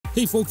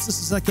Hey folks, this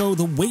is Echo.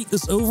 The wait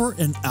is over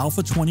and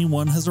Alpha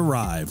 21 has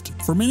arrived.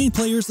 For many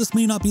players, this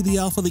may not be the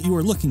alpha that you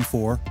are looking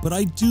for, but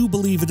I do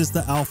believe it is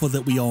the alpha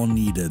that we all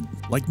needed.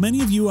 Like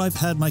many of you, I've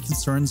had my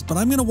concerns, but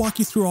I'm going to walk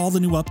you through all the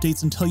new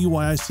updates and tell you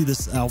why I see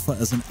this alpha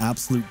as an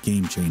absolute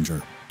game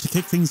changer. To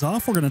kick things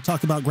off, we're going to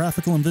talk about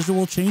graphical and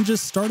visual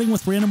changes, starting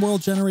with random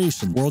world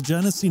generation. World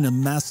Gen has seen a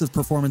massive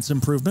performance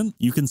improvement.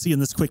 You can see in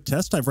this quick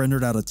test, I've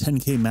rendered out a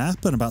 10K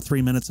map in about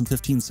 3 minutes and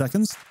 15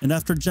 seconds. And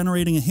after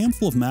generating a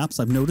handful of maps,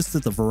 I've noticed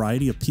that the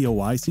variety of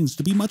POI seems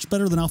to be much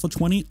better than Alpha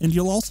 20. And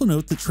you'll also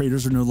note that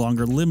traders are no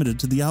longer limited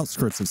to the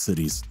outskirts of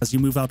cities. As you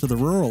move out to the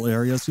rural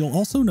areas, you'll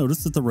also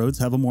notice that the roads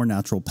have a more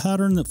natural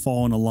pattern that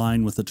fall in a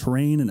line with the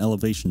terrain and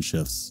elevation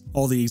shifts.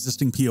 All the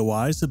existing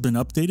POIs have been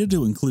updated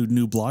to include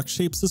new block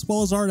shapes as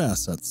well as art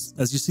assets.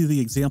 As you see the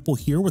example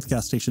here with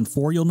Gas Station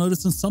 4, you'll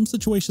notice in some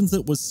situations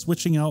it was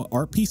switching out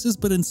art pieces,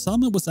 but in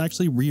some it was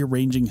actually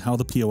rearranging how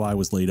the POI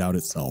was laid out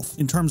itself.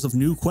 In terms of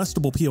new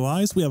questable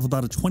POIs, we have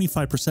about a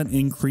 25%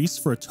 increase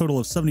for a total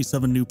of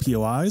 77 new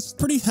POIs.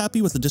 Pretty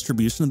happy with the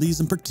distribution of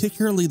these, and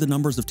particularly the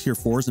numbers of tier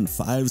 4s and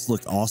 5s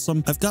look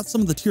awesome. I've got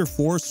some of the tier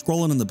 4s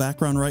scrolling in the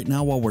background right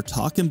now while we're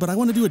talking, but I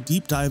want to do a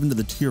deep dive into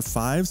the tier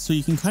 5s so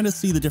you can kind of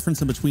see the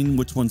difference in between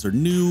which ones are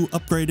new,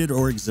 upgraded,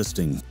 or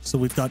existing. So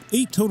we've got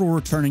 8 total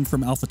returning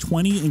from Alpha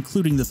 20,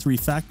 including the 3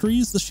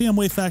 factories, the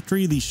Shamway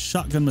factory, the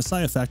Shotgun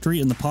Messiah factory,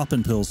 and the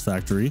Poppin' Pills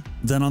factory.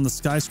 Then on the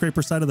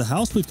skyscraper side of the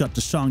house, we've got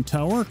Dashang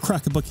Tower,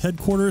 Crack-a-Book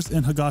headquarters,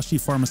 and Higashi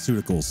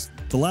Pharmaceuticals.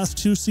 The last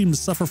 2 seem to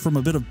suffer from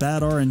a bit of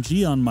bad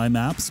RNG on my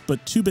maps,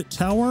 but 2-Bit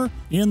Tower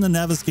and the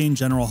Navezgane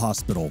General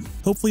Hospital.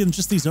 Hopefully in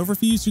just these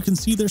overviews, you can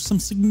see there's some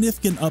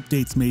significant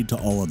updates made to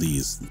all of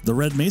these. The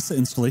Red Mesa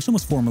installation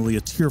was formerly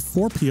a tier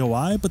 4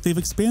 POI, but they've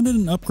expanded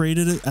and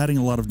upgraded it, adding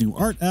a lot of new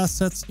art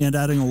assets and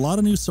adding a lot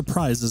of new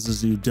surprises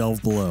as you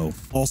delve below.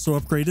 Also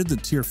upgraded to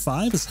tier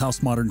 5 is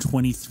House Modern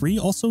 23,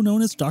 also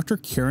known as Dr.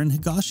 Karen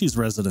Higashi's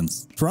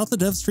residence. Throughout the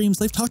dev streams,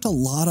 they've talked a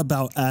lot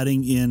about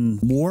adding in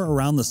more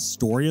around the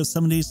story of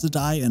 7 Days to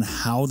Die and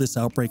how this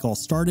outbreak all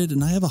started,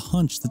 and I have a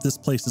hunch that this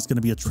place is going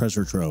to be a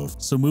treasure trove.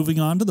 So moving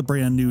on to the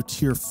brand new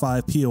tier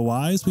 5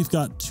 POIs, we've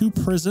got 2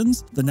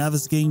 prisons, the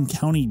Navezgane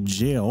County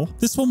Jail.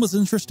 This one was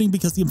interesting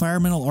because the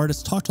environmental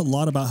artists talked a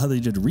lot about how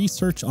they did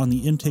research on the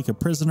intake of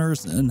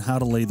prisoners and how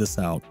to lay this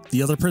out.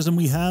 The other prison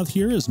we have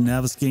here is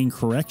Navezgane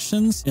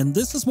Corrections, and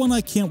this is one I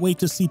can't wait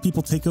to see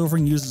people take over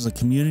and use as a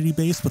community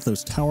base with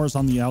those towers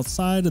on the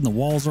outside and the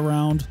walls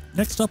around.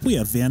 Next up, we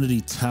have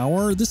Vanity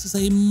Tower. This is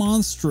a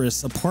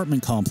monstrous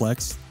apartment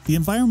complex. The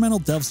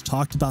environmental devs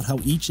talked about how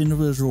each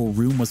individual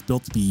room was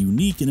built to be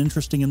unique and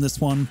interesting in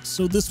this one,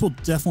 so this will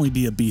definitely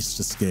be a beast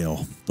to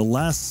scale. The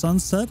Last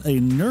Sunset,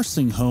 a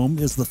nursing home,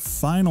 is the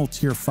final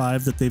tier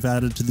 5 that they've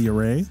added to the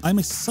array. I'm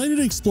excited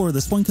to explore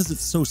this one because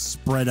it's so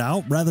spread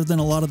out rather than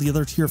a lot of the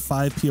other tier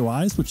 5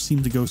 POIs, which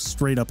seem to go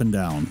straight up and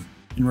down.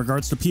 In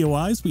regards to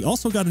POIs, we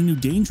also got a new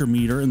danger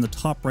meter in the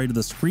top right of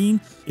the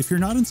screen. If you're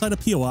not inside a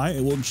POI,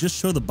 it will just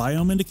show the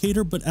biome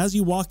indicator, but as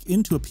you walk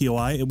into a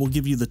POI, it will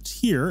give you the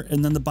tier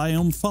and then the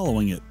biome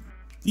following it.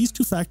 These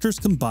 2 factors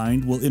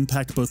combined will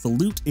impact both the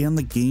loot and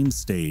the game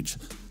stage,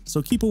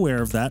 so keep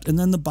aware of that. And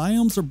then the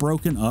biomes are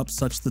broken up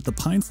such that the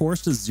Pine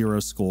Forest is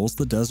 0 skulls,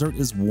 the desert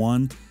is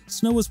 1,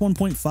 snow is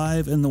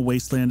 1.5, and the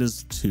wasteland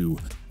is 2.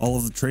 All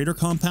of the trader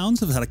compounds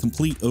have had a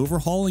complete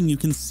overhaul, and you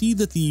can see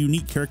that the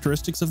unique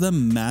characteristics of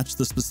them match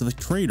the specific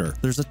trader.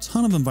 There's a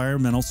ton of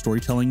environmental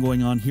storytelling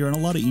going on here and a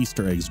lot of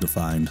Easter eggs to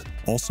find.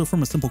 Also,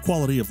 from a simple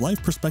quality of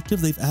life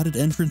perspective, they've added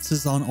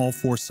entrances on all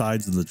 4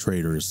 sides of the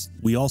traders.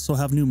 We also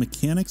have new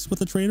mechanics with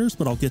the traders,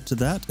 but I'll get to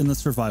that in the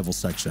survival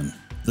section.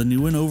 The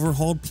new and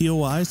overhauled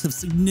POIs have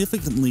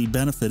significantly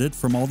benefited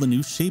from all the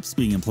new shapes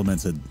being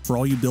implemented. For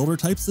all you builder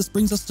types, this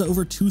brings us to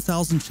over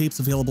 2,000 shapes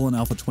available in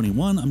Alpha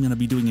 21. I'm going to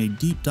be doing a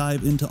deep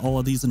dive into all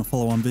of these in a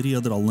follow-on video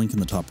that I'll link in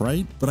the top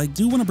right. But I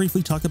do want to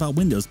briefly talk about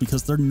windows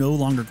because they're no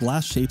longer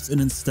glass shapes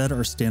and instead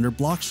are standard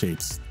block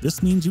shapes.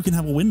 This means you can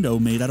have a window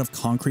made out of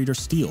concrete or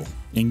steel,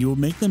 and you will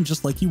make them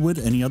just like you would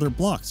any other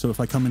block. So if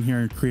I come in here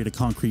and create a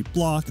concrete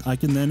block, I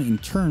can then in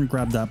turn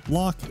grab that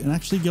block and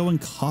actually go and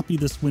copy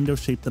this window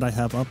shape that I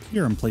have up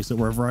here and place it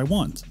wherever I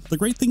want. The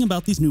great thing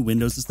about these new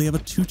windows is they have a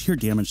 2-tier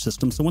damage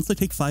system, so once they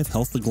take 5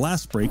 health, the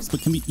glass breaks,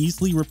 but can be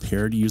easily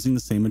repaired using the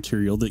same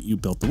material that you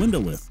built the window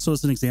with. So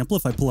as an example,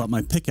 if I pull out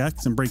my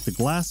pickaxe and break the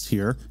glass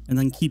here, and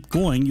then keep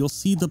going, you'll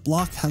see the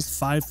block has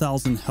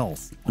 5,000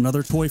 health.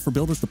 Another toy for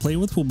builders to play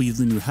with will be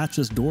the new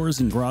hatches, doors,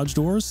 and garage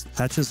doors.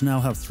 Hatches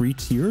now have 3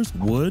 tiers,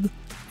 wood,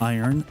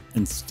 iron,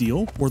 and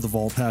steel, or the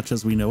vault hatch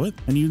as we know it.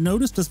 And you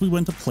noticed as we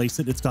went to place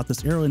it, it's got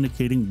this arrow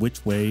indicating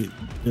which way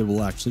it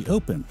will actually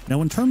open.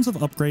 Now in terms of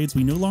upgrades,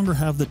 we no longer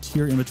have the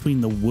tier in between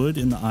the wood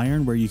and the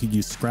iron where you could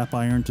use scrap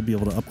iron to be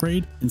able to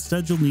upgrade.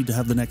 Instead, you'll need to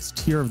have the next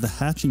tier of the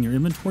hatch in your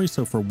inventory.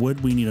 So for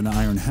wood, we need an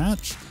iron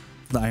hatch.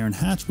 For the iron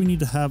hatch, we need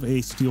to have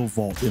a steel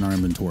vault in our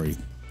inventory.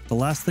 The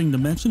last thing to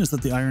mention is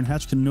that the iron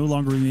hatch can no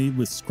longer be made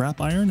with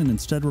scrap iron and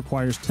instead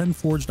requires 10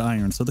 forged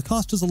iron, so the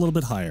cost is a little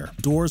bit higher.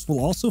 Doors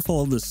will also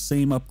follow the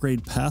same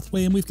upgrade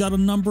pathway, and we've got a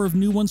number of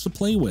new ones to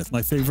play with,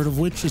 my favorite of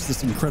which is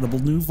this incredible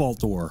new vault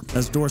door.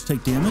 As doors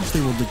take damage,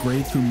 they will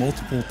degrade through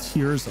multiple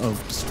tiers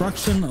of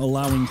destruction,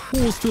 allowing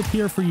holes to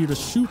appear for you to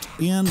shoot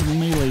and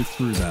melee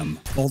through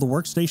them. All the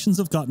workstations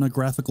have gotten a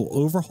graphical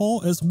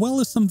overhaul, as well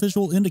as some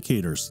visual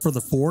indicators. For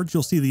the forge,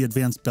 you'll see the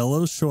advanced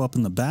bellows show up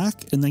in the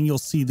back, and then you'll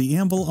see the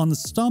anvil on the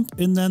stump,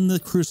 and then the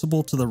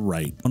crucible to the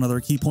right. One other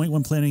key point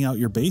when planning out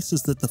your base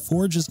is that the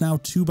forge is now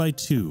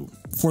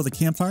 2x2. For the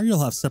campfire,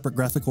 you'll have separate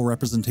graphical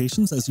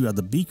representations as you add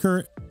the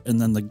beaker, and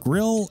then the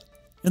grill,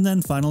 and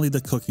then finally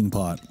the cooking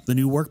pot. The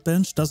new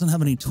workbench doesn't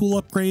have any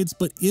tool upgrades,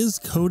 but is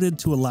coded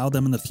to allow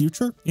them in the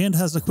future, and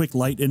has a quick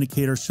light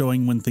indicator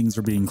showing when things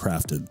are being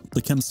crafted.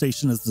 The chem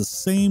station is the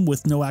same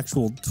with no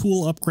actual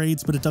tool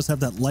upgrades, but it does have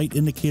that light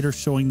indicator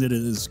showing that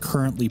it is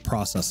currently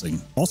processing.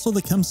 Also,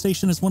 the chem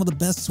station is one of the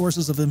best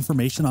sources of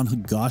information on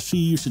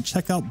Higashi. You should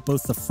check out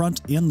both the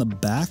front and the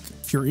back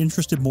if you're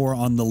interested more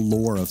on the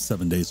lore of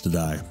 7 Days to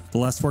Die. The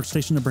last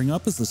workstation to bring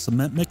up is the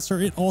cement mixer.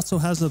 It also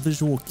has a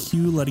visual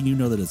cue letting you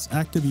know that it's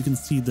active. You can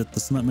see that the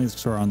cement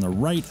mixer on the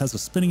right has a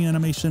spinning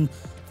animation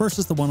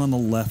versus the one on the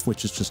left,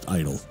 which is just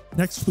idle.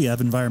 Next, we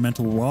have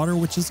environmental water,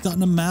 which has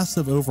gotten a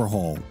massive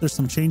overhaul. There's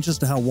some changes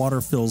to how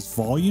water fills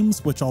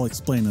volumes, which I'll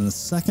explain in a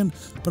second,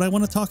 but I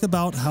want to talk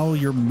about how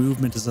your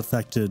movement is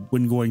affected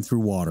when going through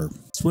water.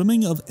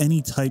 Swimming of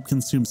any type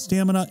consumes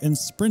stamina, and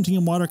sprinting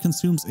in water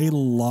consumes a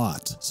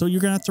lot. So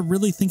you're gonna have to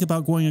really think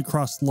about going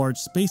across large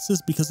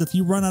spaces, because if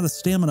you run out of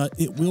stamina,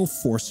 it will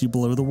force you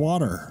below the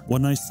water.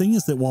 One nice thing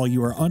is that while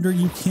you are under,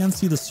 you can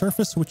see the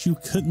surface, which you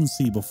couldn't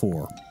see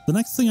before. The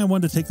next thing I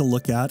wanted to take a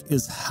look at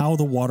is how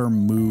the water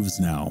moves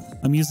now.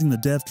 I'm using the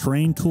dev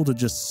terrain tool to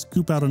just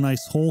scoop out a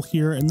nice hole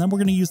here, and then we're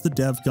going to use the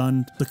dev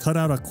gun to cut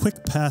out a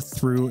quick path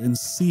through and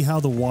see how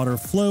the water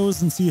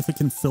flows and see if it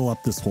can fill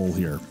up this hole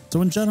here.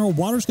 So in general,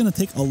 water's going to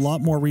take a lot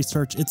more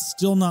research. It's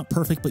still not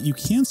perfect, but you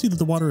can see that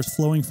the water is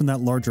flowing from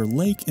that larger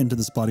lake into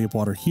this body of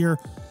water here.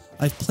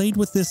 I've played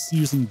with this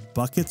using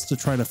buckets to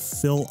try to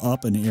fill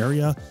up an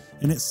area,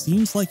 and it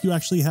seems like you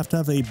actually have to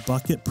have a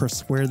bucket per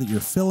square that you're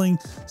filling,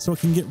 so it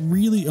can get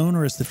really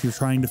onerous if you're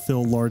trying to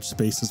fill large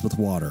spaces with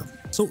water.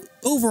 So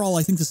overall,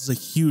 I think this is a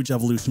huge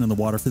evolution in the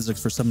water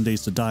physics for 7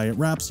 Days to Die. It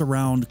wraps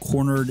around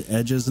cornered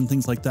edges and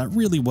things like that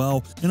really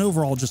well, and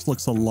overall just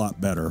looks a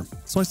lot better.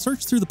 So I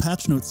searched through the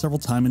patch notes several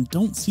times and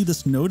don't see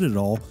this noted at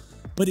all,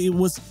 but it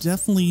was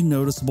definitely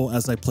noticeable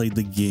as I played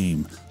the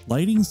game.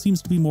 Lighting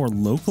seems to be more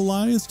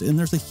localized, and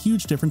there's a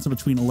huge difference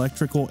between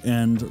electrical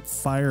and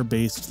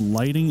fire-based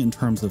lighting in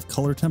terms of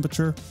color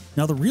temperature.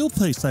 Now, the real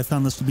place I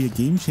found this to be a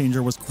game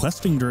changer was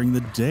questing during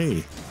the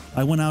day.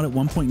 I went out at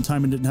one point in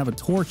time and didn't have a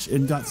torch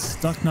and got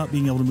stuck not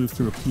being able to move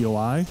through a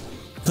POI,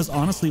 because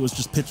honestly it was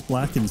just pitch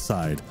black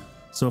inside.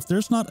 So if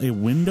there's not a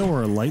window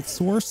or a light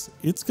source,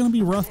 it's going to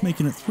be rough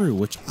making it through,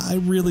 which I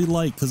really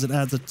like because it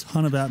adds a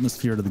ton of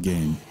atmosphere to the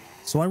game.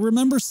 So I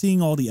remember seeing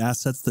all the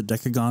assets that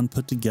Decagon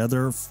put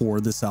together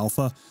for this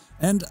alpha,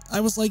 and I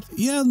was like,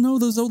 yeah, no,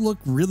 those don't look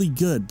really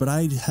good, but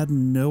I had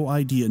no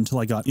idea until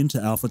I got into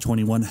Alpha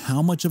 21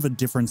 how much of a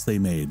difference they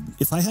made.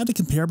 If I had to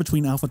compare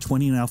between Alpha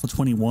 20 and Alpha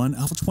 21,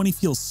 Alpha 20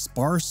 feels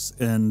sparse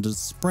and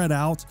spread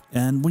out,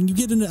 and when you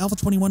get into Alpha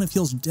 21, it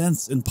feels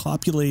dense and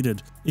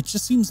populated. It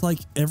just seems like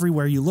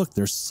everywhere you look,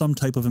 there's some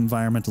type of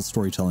environmental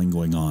storytelling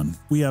going on.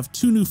 We have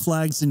 2 new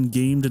flags in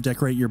game to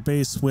decorate your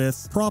base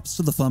with. Props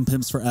to the Fun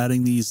Pimps for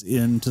adding these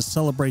in to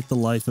celebrate the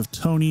life of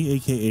Tony,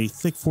 aka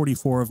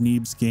Thick44 of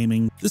Neebs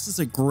Gaming. This is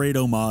a great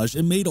homage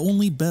and made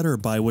only better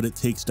by what it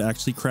takes to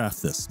actually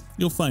craft this.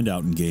 You'll find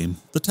out in game.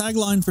 The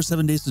tagline for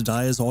 7 Days to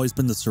Die has always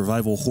been the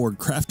survival horde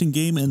crafting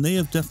game, and they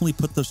have definitely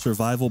put the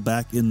survival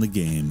back in the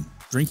game.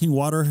 Drinking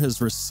water has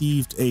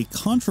received a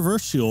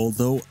controversial,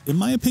 though in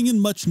my opinion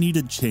much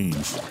needed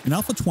change. In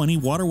Alpha 20,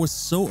 water was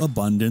so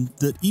abundant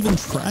that even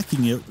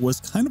tracking it was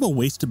kind of a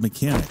wasted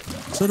mechanic.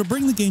 So to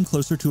bring the game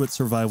closer to its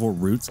survival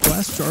roots,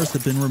 glass jars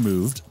have been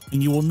removed,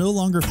 and you will no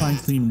longer find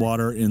clean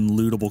water in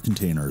lootable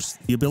containers.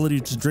 The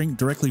ability to drink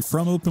directly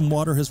from open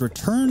water has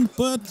returned,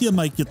 but you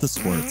might get the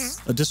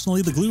squirts.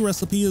 Additionally, the glue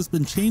recipe has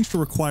been changed to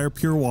require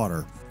pure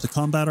water. To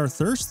combat our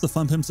thirst, the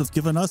Fun Pimps have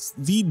given us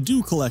the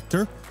Dew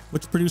Collector,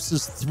 which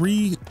produces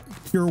 3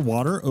 pure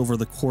water over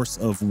the course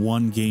of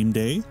 1 game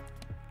day.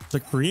 To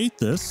create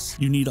this,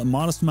 you need a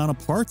modest amount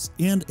of parts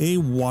and a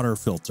water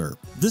filter.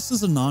 This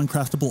is a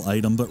non-craftable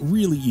item, but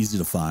really easy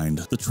to find.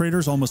 The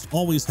traders almost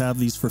always have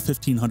these for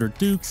 1500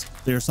 dukes.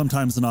 They are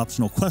sometimes an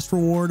optional quest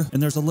reward,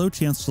 and there's a low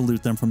chance to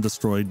loot them from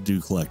destroyed dew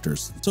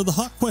collectors. So the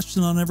hot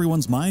question on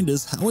everyone's mind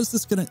is, how is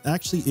this going to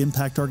actually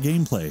impact our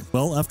gameplay?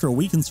 Well, after a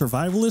week in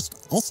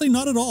Survivalist, I'll say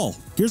not at all.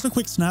 Here's a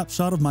quick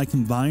snapshot of my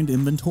combined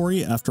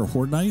inventory after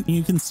Horde Night, and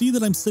you can see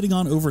that I'm sitting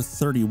on over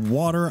 30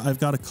 water. I've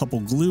got a couple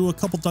glue, a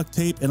couple duct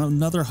tape, and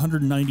another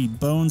 190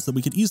 bones that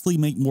we could easily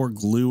make more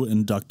glue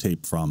and duct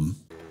tape from.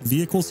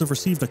 Vehicles have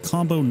received a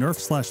combo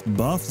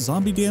nerf/buff.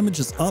 Zombie damage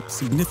is up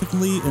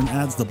significantly and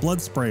adds the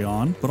blood spray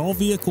on, but all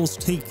vehicles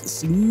take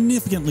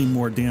significantly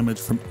more damage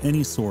from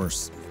any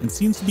source and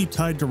seems to be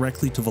tied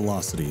directly to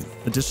velocity.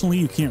 Additionally,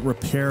 you can't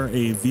repair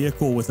a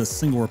vehicle with a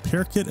single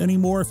repair kit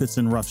anymore if it's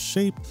in rough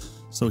shape.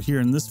 So here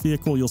in this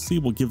vehicle, you'll see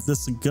we'll give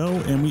this a go,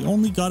 and we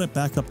only got it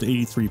back up to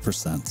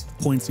 83%.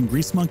 Points in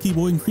Grease Monkey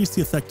will increase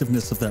the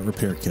effectiveness of that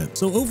repair kit.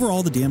 So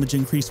overall, the damage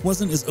increase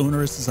wasn't as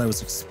onerous as I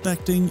was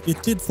expecting.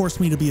 It did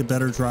force me to be a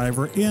better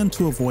driver and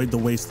to avoid the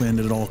wasteland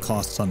at all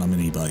costs on a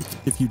mini bike.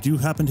 If you do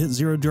happen to hit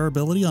 0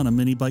 durability on a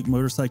mini bike,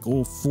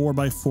 motorcycle,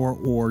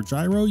 4x4, or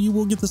gyro, you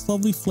will get this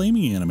lovely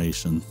flaming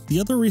animation. The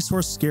other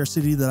resource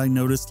scarcity that I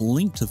noticed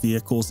linked to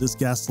vehicles is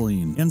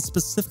gasoline, and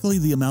specifically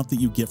the amount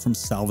that you get from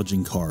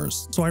salvaging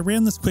cars. So I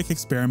ran this quick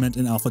experiment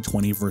in Alpha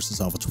 20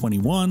 versus Alpha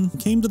 21,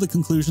 came to the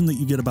conclusion that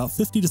you get about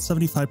 50 to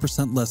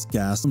 75% less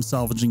gas from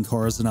salvaging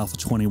cars in Alpha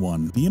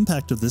 21. The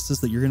impact of this is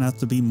that you're going to have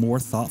to be more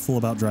thoughtful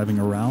about driving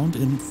around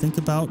and think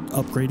about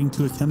upgrading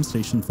to a chem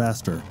station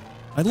faster.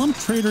 I lump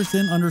traders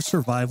in under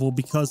survival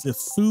because if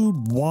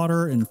food,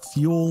 water, and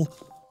fuel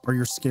are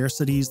your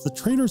scarcities, the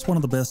trader is one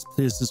of the best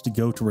places to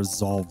go to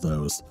resolve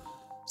those.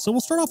 So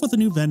we'll start off with the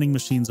new vending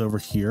machines over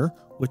here,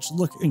 which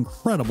look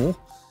incredible.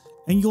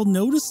 And you'll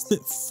notice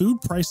that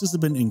food prices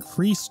have been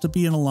increased to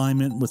be in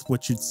alignment with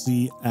what you'd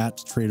see at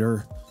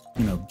Trader,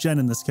 Jen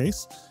in this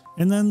case.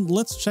 And then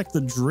let's check the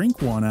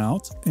drink one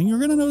out. And you're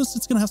going to notice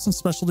it's going to have some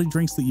specialty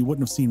drinks that you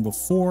wouldn't have seen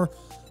before.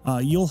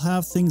 You'll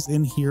have things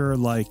in here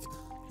like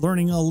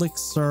learning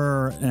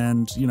elixir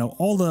and,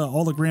 all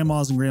the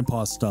grandmas and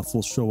grandpas stuff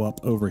will show up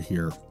over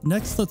here.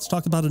 Next, let's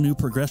talk about a new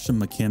progression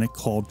mechanic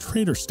called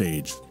Trader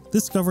Stage.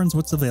 This governs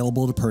what's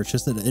available to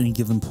purchase at any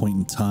given point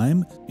in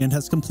time and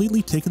has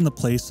completely taken the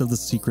place of the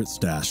secret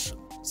stash.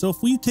 So if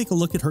we take a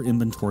look at her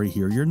inventory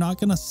here, you're not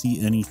going to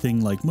see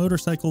anything like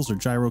motorcycles or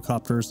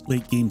gyrocopters,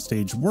 late game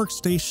stage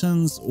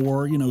workstations,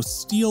 or,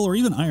 steel or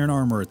even iron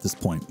armor at this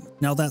point.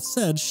 Now that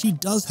said, she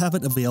does have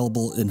it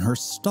available in her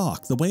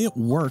stock. The way it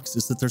works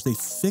is that there's a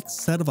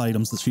fixed set of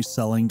items that she's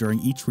selling during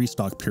each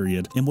restock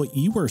period, and what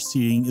you are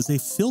seeing is a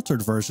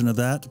filtered version of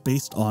that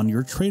based on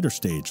your trader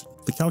stage.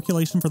 The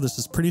calculation for this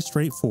is pretty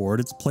straightforward.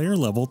 It's player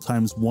level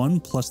times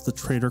 1 plus the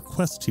trader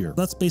quest tier.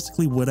 That's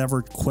basically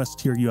whatever quest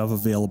tier you have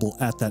available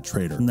at that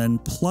trader, and then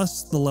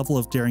plus the level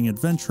of daring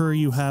adventurer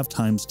you have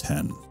times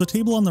 10. The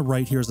table on the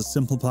right here is a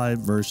simplified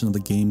version of the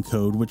game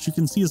code, which you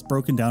can see is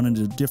broken down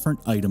into different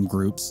item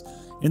groups.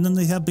 And then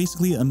they have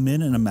basically a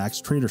min and a max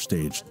trader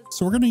stage.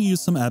 So we're going to use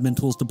some admin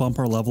tools to bump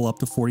our level up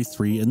to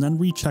 43 and then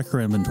recheck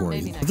her inventory.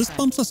 This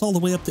bumps us all the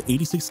way up to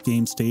 86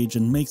 game stage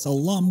and makes a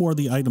lot more of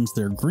the items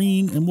there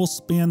green, and we'll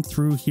span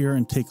through here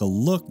and take a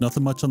look.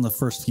 Nothing much on the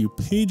first few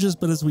pages,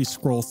 but as we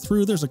scroll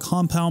through, there's a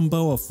compound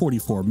bow, a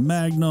 44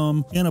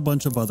 Magnum, and a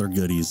bunch of other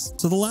goodies.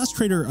 So the last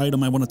trader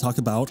item I want to talk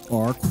about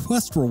are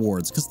quest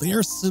rewards, because they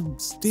are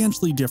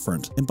substantially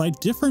different. And by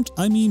different,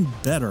 I mean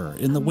better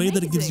in the way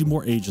that it gives you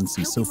more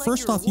agency. So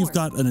first off, you've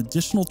got an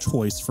additional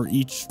choice for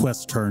each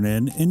quest turn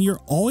in, and you're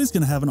always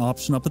going to have an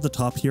option up at the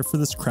top here for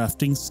this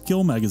crafting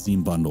skill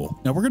magazine bundle.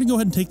 Now we're going to go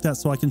ahead and take that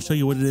so I can show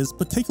you what it is,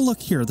 but take a look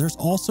here. There's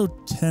also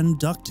 10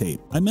 duct tape.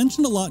 I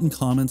mentioned a lot in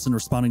comments and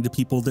responding to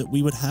people that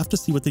we would have to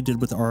see what they did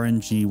with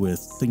RNG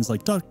with things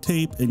like duct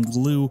tape and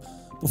glue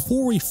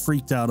before we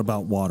freaked out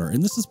about water,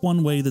 and this is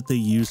one way that they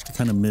use to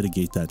kind of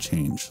mitigate that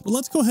change. But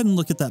let's go ahead and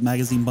look at that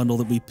magazine bundle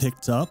that we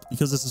picked up,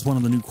 because this is one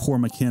of the new core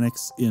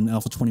mechanics in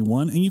Alpha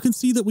 21, and you can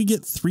see that we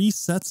get 3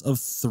 sets of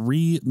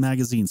 3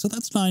 magazines, so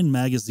that's 9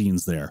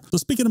 magazines there. So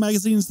speaking of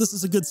magazines, this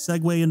is a good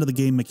segue into the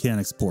game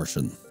mechanics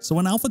portion. So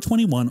in Alpha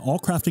 21, all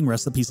crafting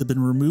recipes have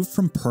been removed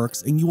from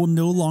perks, and you will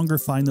no longer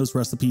find those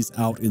recipes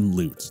out in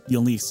loot. The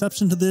only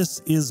exception to this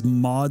is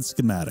mod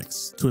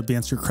schematics. To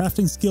advance your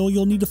crafting skill,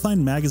 you'll need to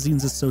find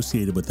magazines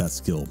associated with that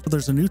skill. But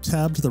there's a new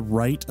tab to the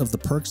right of the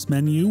perks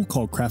menu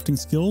called crafting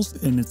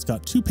skills, and it's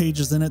got 2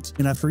 pages in it,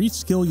 and after each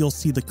skill you'll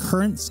see the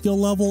current skill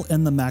level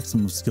and the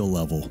maximum skill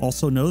level.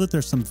 Also know that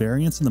there's some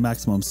variance in the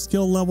maximum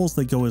skill levels.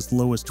 They go as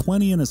low as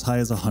 20 and as high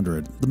as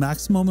 100. The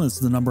maximum is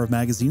the number of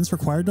magazines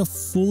required to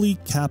fully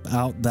cap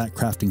out that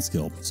crafting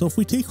skill. So if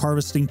we take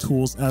harvesting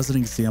tools as an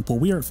example,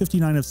 we are at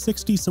 59 of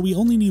 60, so we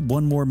only need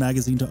 1 more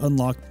magazine to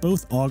unlock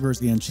both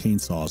augers and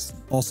chainsaws.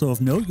 Also of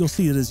note, you'll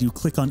see that as you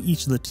click on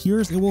each of the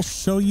tiers, it will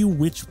show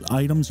you which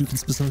items you can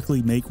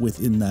specifically make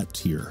within that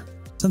tier.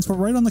 Since we're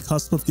right on the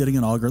cusp of getting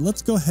an auger,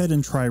 let's go ahead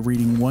and try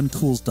reading one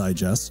Tools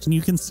Digest, and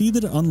you can see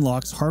that it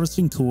unlocks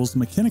Harvesting Tools,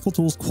 Mechanical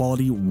Tools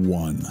Quality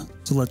 1.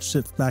 So let's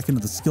shift back into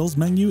the skills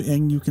menu,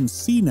 and you can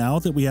see now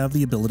that we have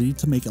the ability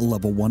to make a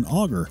level 1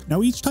 auger.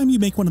 Now each time you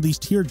make one of these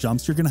tier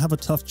jumps, you're going to have a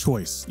tough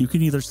choice. You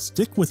can either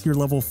stick with your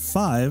level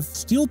 5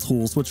 steel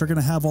tools, which are going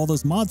to have all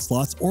those mod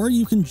slots, or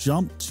you can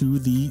jump to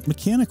the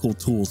mechanical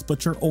tools,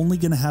 but you're only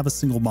going to have a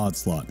single mod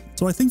slot.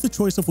 So I think the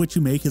choice of which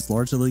you make is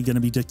largely going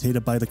to be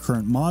dictated by the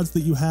current mods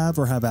that you have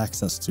or have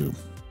access to.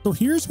 So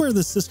here's where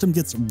the system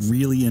gets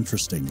really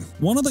interesting.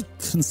 One of the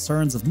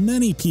concerns of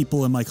many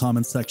people in my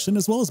comments section,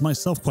 as well as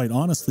myself quite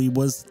honestly,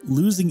 was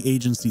losing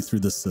agency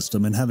through this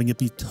system and having it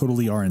be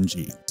totally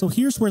RNG. So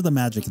here's where the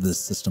magic of this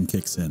system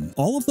kicks in.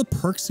 All of the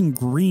perks in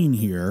green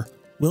here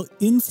will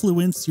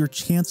influence your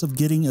chance of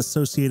getting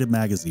associated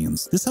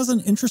magazines. This has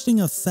an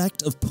interesting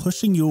effect of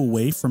pushing you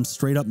away from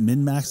straight up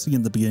min-maxing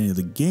at the beginning of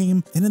the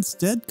game, and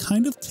instead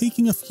kind of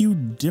taking a few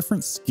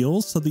different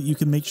skills so that you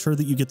can make sure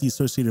that you get the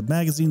associated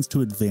magazines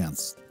to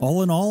advance.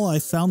 All in all, I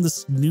found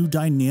this new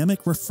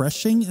dynamic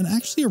refreshing and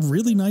actually a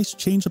really nice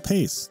change of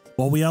pace.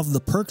 While we have the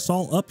perks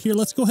all up here,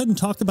 let's go ahead and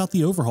talk about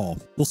the overhaul.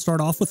 We'll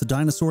start off with the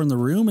dinosaur in the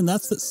room, and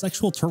that's that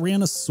sexual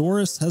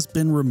Tyrannosaurus has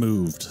been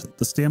removed.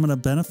 The stamina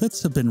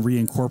benefits have been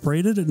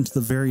reincorporated into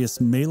the various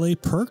melee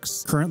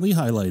perks currently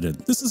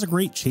highlighted. This is a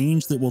great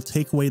change that will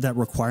take away that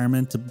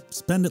requirement to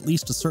spend at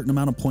least a certain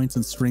amount of points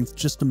in strength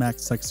just to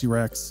max Sexy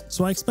Rex,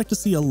 so I expect to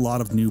see a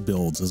lot of new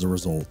builds as a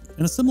result.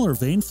 In a similar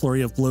vein,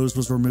 Flurry of Blows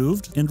was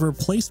removed and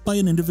replaced by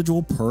an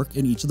individual perk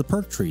in each of the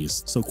perk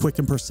trees. So Quick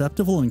and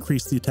Perceptive will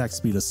increase the attack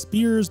speed of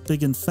spears,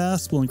 Big and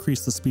Fast will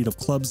increase the speed of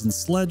clubs and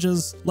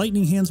sledges,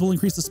 Lightning Hands will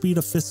increase the speed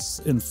of fists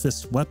and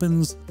fist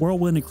weapons,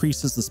 Whirlwind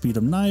increases the speed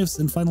of knives,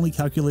 and finally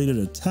Calculated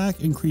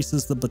Attack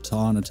increases the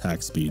baton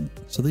attack speed.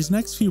 So these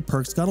next few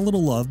perks got a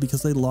little love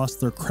because they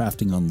lost their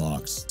crafting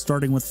unlocks.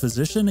 Starting with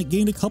Physician, it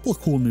gained a couple of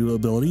cool new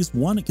abilities.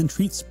 One, it can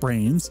treat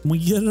sprains. When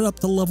you get it up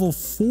to level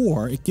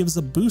 4, it gives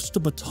a boost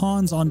to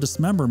batons on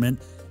Dismemberment,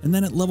 and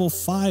then at level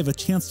 5, a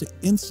chance to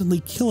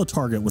instantly kill a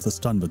target with a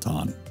stun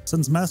baton.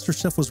 Since Master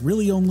Chef was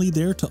really only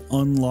there to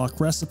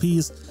unlock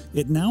recipes,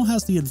 it now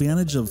has the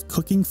advantage of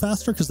cooking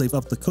faster because they've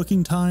upped the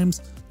cooking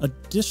times.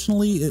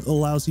 Additionally, it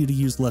allows you to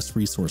use less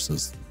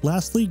resources.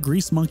 Lastly,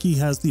 Grease Monkey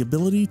has the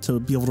ability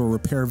to be able to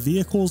repair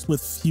vehicles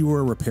with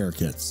fewer repair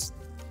kits.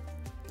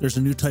 There's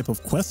a new type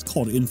of quest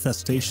called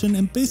Infestation,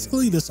 and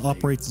basically this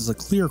operates as a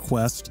clear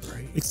quest,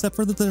 except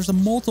for that there's a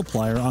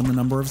multiplier on the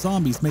number of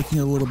zombies, making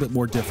it a little bit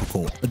more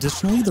difficult.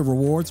 Additionally, the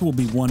rewards will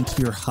be one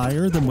tier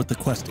higher than what the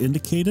quest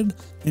indicated,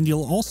 and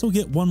you'll also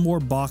get one more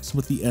box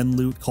with the end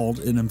loot called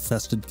an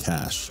Infested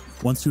Cache.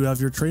 Once you have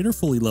your trader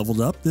fully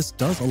leveled up, this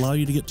does allow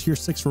you to get tier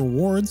 6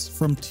 rewards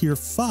from tier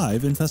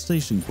 5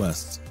 Infestation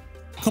quests.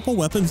 A couple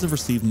weapons have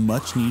received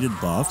much needed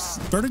buffs.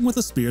 Starting with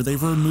a spear,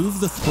 they've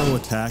removed the throw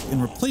attack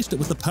and replaced it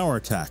with the power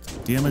attack.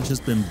 Damage has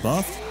been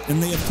buffed,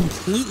 and they have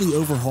completely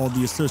overhauled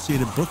the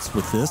associated books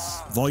with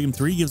this. Volume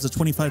 3 gives a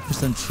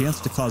 25% chance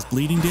to cause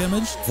bleeding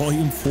damage.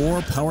 Volume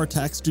 4, power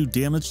attacks do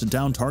damage to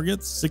down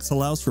targets. 6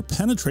 allows for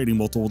penetrating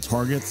multiple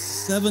targets.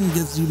 7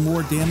 gives you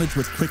more damage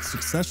with quick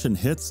succession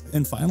hits.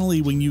 And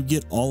finally, when you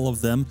get all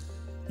of them,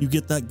 you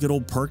get that good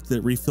old perk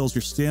that refills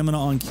your stamina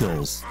on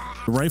kills.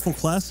 The rifle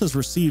class has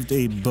received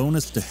a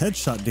bonus to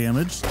headshot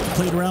damage. I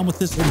played around with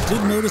this and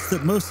did notice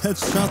that most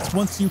headshots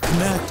once you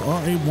connect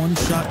are a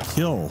one-shot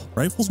kill.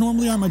 Rifles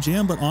normally aren't my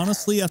jam, but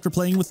honestly, after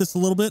playing with this a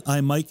little bit,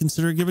 I might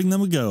consider giving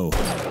them a go.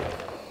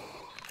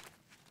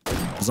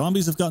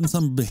 Zombies have gotten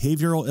some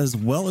behavioral as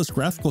well as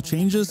graphical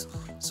changes,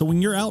 so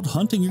when you're out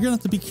hunting, you're gonna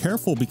have to be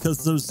careful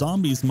because those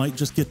zombies might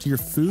just get to your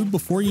food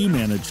before you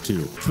manage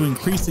to. To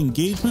increase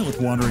engagement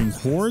with wandering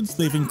hordes,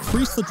 they've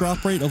increased the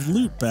drop rate of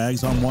loot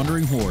bags on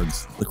wandering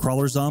hordes. The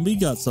crawler zombie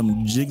got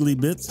some jiggly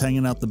bits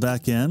hanging out the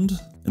back end,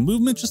 and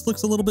movement just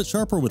looks a little bit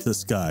sharper with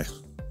this guy.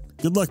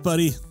 Good luck,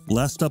 buddy.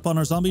 Last up on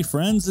our zombie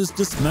friends is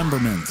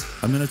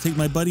Dismemberment. I'm going to take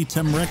my buddy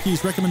Tim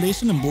Recky's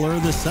recommendation and blur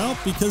this out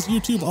because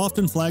YouTube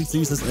often flags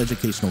these as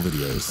educational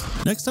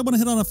videos. Next, I want to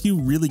hit on a few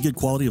really good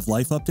quality of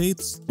life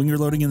updates. When you're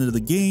loading into the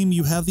game,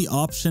 you have the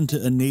option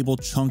to enable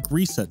chunk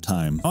reset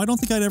time. Now, I don't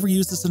think I'd ever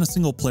use this in a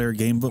single player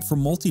game, but for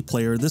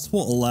multiplayer, this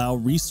will allow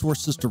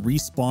resources to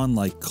respawn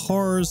like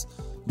cars,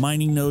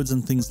 mining nodes,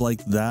 and things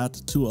like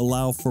that to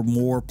allow for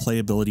more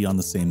playability on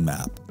the same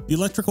map. The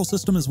electrical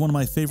system is one of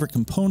my favorite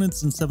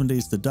components in 7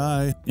 Days to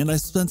Die, and I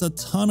spent a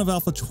ton of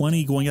Alpha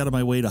 20 going out of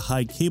my way to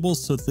hide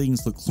cables so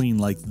things look clean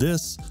like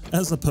this,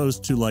 as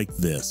opposed to like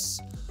this.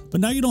 But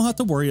now you don't have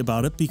to worry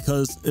about it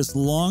because as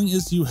long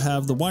as you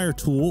have the wire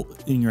tool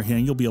in your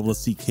hand, you'll be able to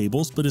see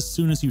cables, but as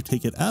soon as you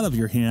take it out of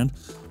your hand,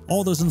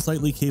 all those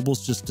unsightly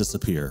cables just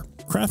disappear.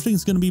 Crafting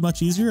is going to be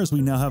much easier as we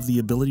now have the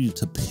ability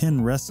to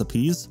pin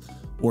recipes,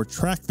 or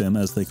track them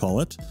as they call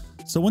it.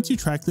 So once you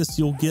track this,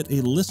 you'll get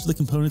a list of the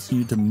components you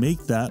need to make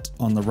that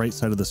on the right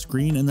side of the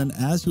screen, and then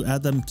as you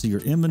add them to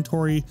your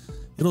inventory,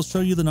 it'll show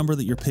you the number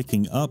that you're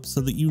picking up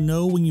so that you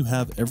know when you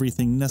have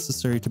everything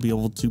necessary to be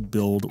able to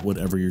build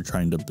whatever you're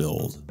trying to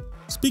build.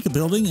 Speak of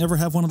building, ever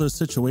have one of those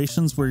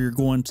situations where you're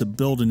going to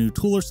build a new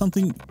tool or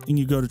something and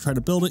you go to try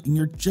to build it and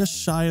you're just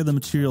shy of the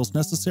materials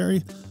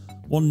necessary?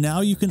 Well,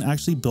 now you can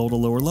actually build a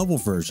lower level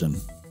version.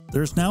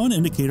 There's now an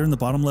indicator in the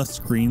bottom left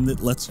screen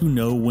that lets you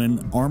know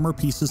when armor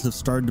pieces have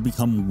started to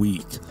become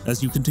weak.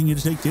 As you continue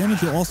to take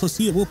damage, you'll also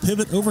see it will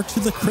pivot over to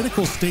the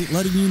critical state,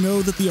 letting you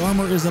know that the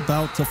armor is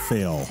about to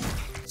fail.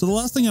 So the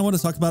last thing I want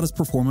to talk about is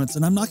performance,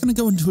 and I'm not going to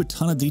go into a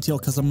ton of detail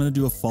because I'm going to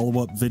do a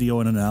follow-up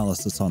video and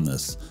analysis on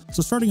this.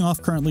 So starting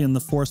off currently in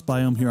the forest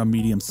biome here on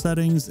medium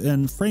settings,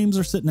 and frames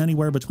are sitting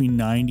anywhere between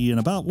 90 and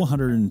about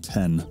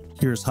 110.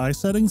 Here's high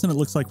settings, and it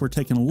looks like we're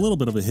taking a little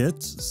bit of a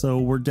hit, so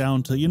we're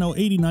down to,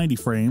 80, 90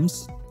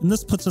 frames. And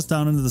this puts us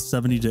down into the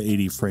 70 to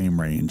 80 frame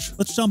range.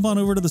 Let's jump on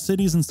over to the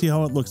cities and see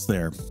how it looks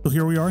there. So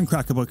here we are in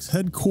Crackabooks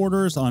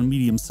headquarters on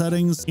medium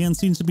settings, and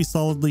seems to be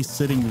solidly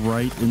sitting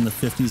right in the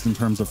 50s in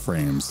terms of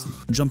frames.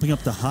 Jumping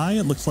up to high,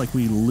 it looks like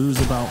we lose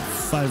about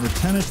 5 or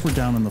 10ish. We're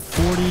down in the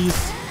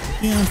 40s.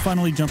 And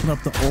finally jumping up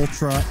to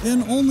ultra,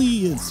 and only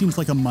it seems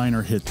like a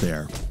minor hit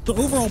there. The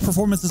overall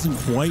performance isn't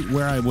quite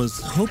where I was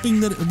hoping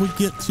that it would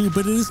get to,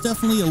 but it is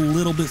definitely a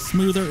little bit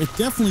smoother. It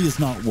definitely is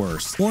not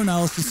worse. More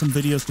analysis and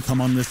videos to come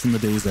on this in the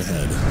days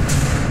ahead.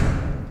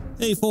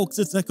 Hey folks,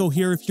 it's Echo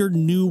here. If you're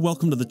new,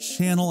 welcome to the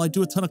channel. I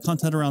do a ton of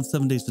content around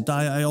 7 Days to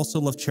Die. I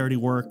also love charity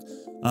work.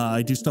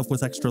 I do stuff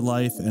with Extra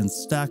Life and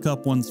Stack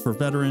Up, ones for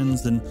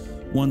veterans and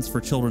ones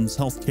for children's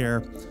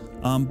healthcare.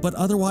 But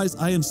otherwise,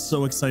 I am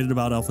so excited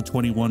about Alpha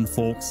 21,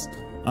 folks.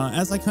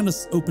 As I kind of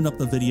opened up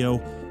the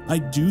video, I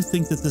do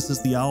think that this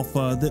is the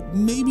alpha that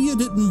maybe you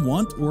didn't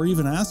want or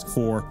even ask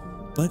for,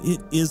 but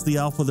it is the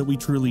alpha that we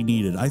truly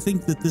needed. I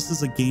think that this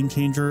is a game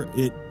changer.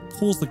 It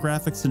pulls the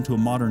graphics into a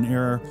modern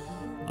era.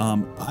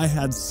 I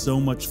had so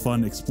much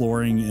fun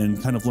exploring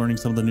and kind of learning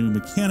some of the new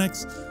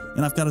mechanics,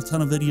 and I've got a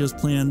ton of videos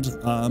planned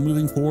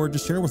moving forward to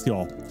share with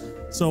y'all.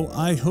 So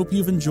I hope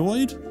you've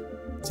enjoyed.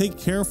 Take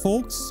care,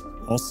 folks.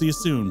 I'll see you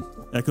soon.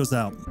 Echoes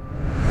out.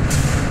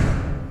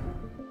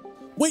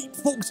 Wait,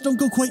 folks, don't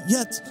go quite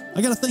yet.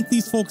 I gotta thank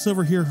these folks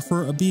over here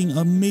for being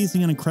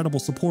amazing and incredible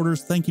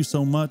supporters. Thank you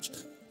so much.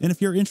 And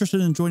if you're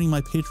interested in joining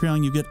my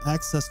Patreon, you get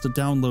access to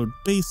download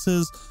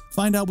bases,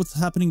 find out what's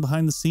happening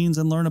behind the scenes,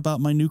 and learn about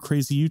my new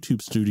crazy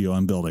YouTube studio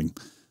I'm building.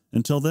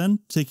 Until then,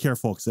 take care,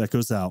 folks.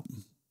 Echoes out.